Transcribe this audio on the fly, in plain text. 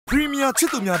Premier ချစ်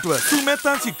သူများအတွက်စူမဲတ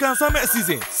န်းချီကန်ဆန်းမဲ့အစီအစ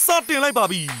ဉ်စတင်လိုက်ပါ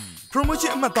ပြီ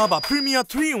Promotion အမှတ်သားပါ Premier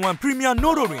 3-in-1 Premier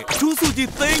Note တွင်အထူးစုကြီး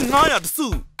3,900 တစု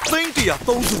3,100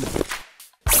 3စု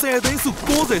10သိန်းစု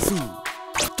90စု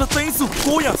တသိန်းစု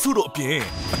900စုတို့အပြင်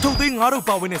အထုပ်သိန်း9တို့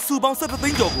ပါဝင်တဲ့စုပေါင်း17သိ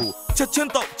န်းကျော်ကိုချက်ချင်း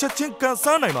တော့ချက်ချင်းကန်ဆ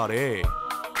န်းနိုင်ပါတယ်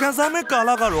ကန်ဆန်းမဲ့ကာ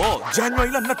လကတော့ January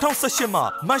လ2018မှ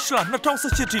March လ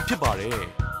2018ထိဖြစ်ပါတယ်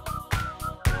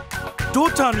ဒို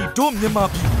တာနီဒိုမြန်မာ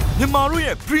ပြည်မြန်မာတို့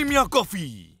ရဲ့ Premier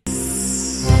Coffee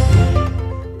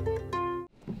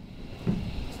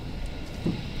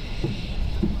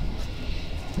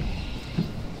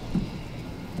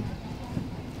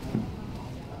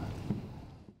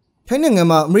ထိုင်းနိုင်ငံ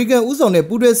မှာအမေရိကန်ဦးဆောင်တဲ့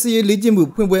ပူးတွဲစစ်ရေးလေ့ကျင့်မှု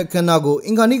ဖွင့်ပွဲအခမ်းအနားကိုအ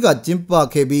င်္ဂါနေ့ကကျင်းပ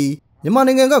ခဲ့ပြီးမြန်မာ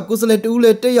နိုင်ငံကကိုယ်စားလှယ်တဦးလ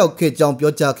ည်းတက်ရောက်ခဲ့ကြောင်း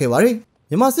ပြောကြားခဲ့ပါတယ်။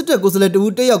မြန်မာစစ်တပ်ကိုယ်စားလှယ်တ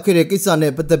ဦးတက်ရောက်ခဲ့တဲ့ကိစ္စ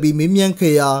နဲ့ပတ်သက်ပြီးမေးမြန်း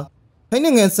ခဲ့ရာထိုင်း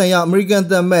နိုင်ငံဆိုင်ရာအမေရိကန်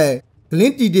သံအမတ်ဂလ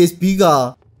င်းတီဒေ့စ်ဘီက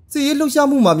စစ်ရေးလှုပ်ရှား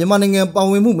မှုမှာမြန်မာနိုင်ငံပါ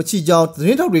ဝင်မှုမရှိကြောင်းသတ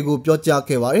င်းထောက်တွေကိုပြောကြား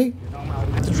ခဲ့ပါတယ်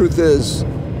။ The truth is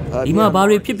ဒီမှာဘာ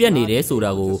တွေဖြစ်ပျက်နေတယ်ဆို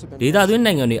တာကိုဒေသတွင်း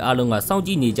နိုင်ငံတွေအားလုံးကစောင့်ကြ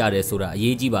ည့်နေကြတယ်ဆိုတာအ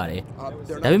ရေးကြီးပါတယ်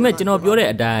။ဒါပေမဲ့ကျွန်တော်ပြောတဲ့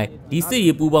အတိုင်းဒီစစ်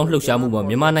ရေးပူးပေါင်းလှုပ်ရှားမှုမှာ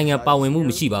မြန်မာနိုင်ငံပါဝင်မှု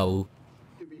မရှိပါဘူး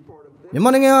။မြန်မာ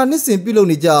နိုင်ငံဟာနှစ်စဉ်ပြုလုပ်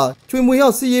နေကြချွေမွေရော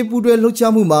က်စစ်ရေးပူးတွဲလှုပ်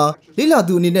ရှားမှုမှာလေးလာ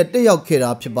သူအနေနဲ့တက်ရောက်ခဲ့တာ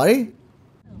ဖြစ်ပါတယ်။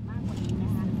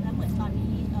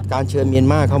การเชิญเมียน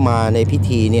มาเข้ามาในพิ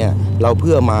ธีเนี่ยเราเ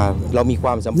พื่อมาเรามีคว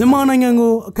ามสำคัญမြန်မာနိုင်ငံ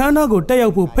ကိုအခမ်းအနားကိုတက်ရော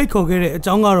က်ဖို့ဖိတ်ခေါ်ခဲ့တဲ့အ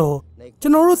ကြောင်းကတော့ကျွ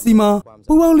န်တော်တို့စီမှာ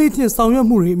ပူးပေါင်းလေးချင်းဆောင်ရွက်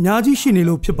မှုတွေအများကြီးရှိနေ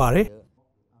လို့ဖြစ်ပါတယ်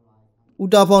။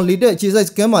ဦးတာဖောင်လေတက်အခြေစိုက်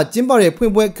စကန်မှာကျင်းပတဲ့ဖွ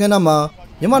င့်ပွဲအခမ်းအနားမှာ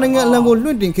မြန်မာနိုင်ငံအလံကိုလွှ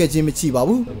င့်တင်ခဲ့ခြင်းမရှိပါ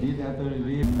ဘူး။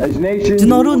ကျွန်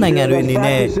တော်တို့နိုင်ငံတွေအနေ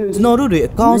နဲ့ကျွန်တော်တို့တွေ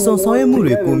အကောင်းဆုံးဆောင်ရွက်မှု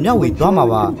တွေကိုမျှဝေသွားမှာ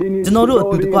ပါ။ကျွန်တော်တို့အ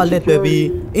တူတကွလက်တွဲပြီး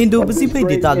အင်ဒိုပစိဖိတ်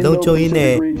ဒေသလုံခြုံရေး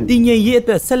နဲ့တည်ငြိမ်ရေးအ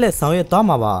တွက်ဆက်လက်ဆောင်ရွက်သွား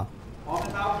မှာပါ။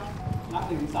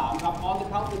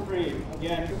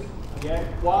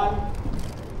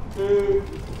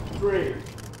 1, 2, 3